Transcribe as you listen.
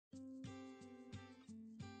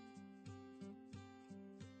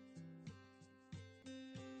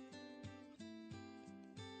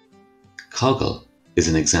Coggle is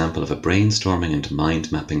an example of a brainstorming and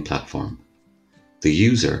mind mapping platform. The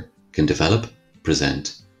user can develop,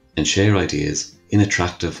 present, and share ideas in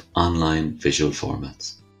attractive online visual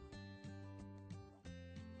formats.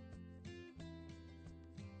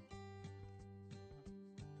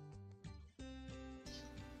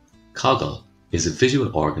 Coggle is a visual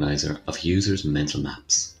organizer of users' mental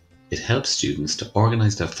maps. It helps students to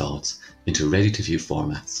organize their thoughts into ready-to-view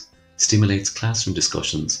formats, stimulates classroom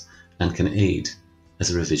discussions, and can aid as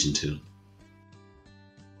a revision tool.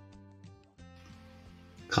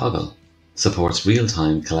 Coggle supports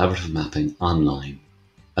real-time collaborative mapping online,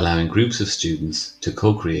 allowing groups of students to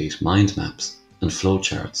co-create mind maps and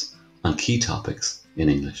flowcharts on key topics in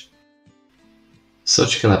English.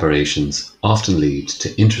 Such collaborations often lead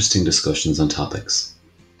to interesting discussions on topics,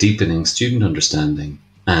 deepening student understanding,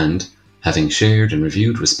 and, having shared and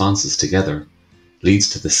reviewed responses together, leads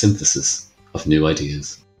to the synthesis of new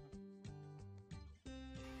ideas.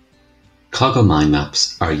 Coggle mind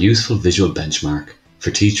maps are a useful visual benchmark for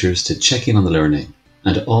teachers to check in on the learning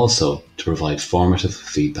and also to provide formative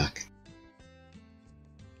feedback.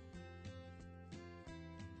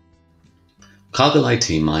 Coggle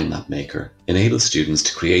IT Mind Map Maker enables students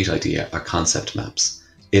to create idea or concept maps,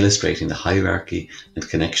 illustrating the hierarchy and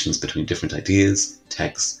connections between different ideas,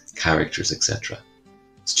 texts, characters, etc.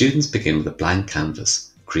 Students begin with a blank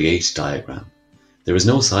canvas, create diagram. There is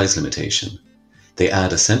no size limitation. They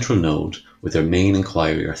add a central node with their main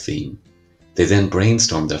inquiry or theme. They then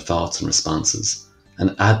brainstorm their thoughts and responses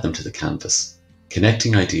and add them to the canvas,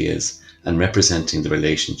 connecting ideas and representing the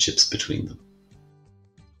relationships between them.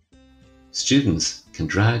 Students can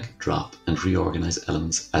drag, drop, and reorganize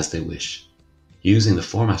elements as they wish. Using the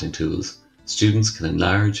formatting tools, students can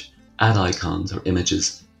enlarge, add icons or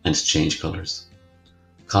images, and change colors.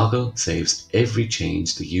 Coggle saves every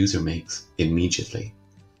change the user makes immediately.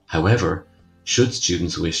 However, should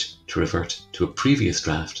students wish to revert to a previous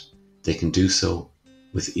draft, they can do so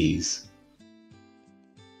with ease.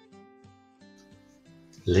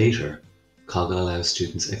 Later, Coggle allows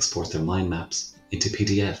students to export their mind maps into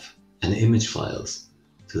PDF and image files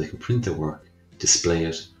so they can print their work, display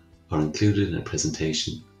it, or include it in a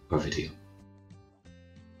presentation or video.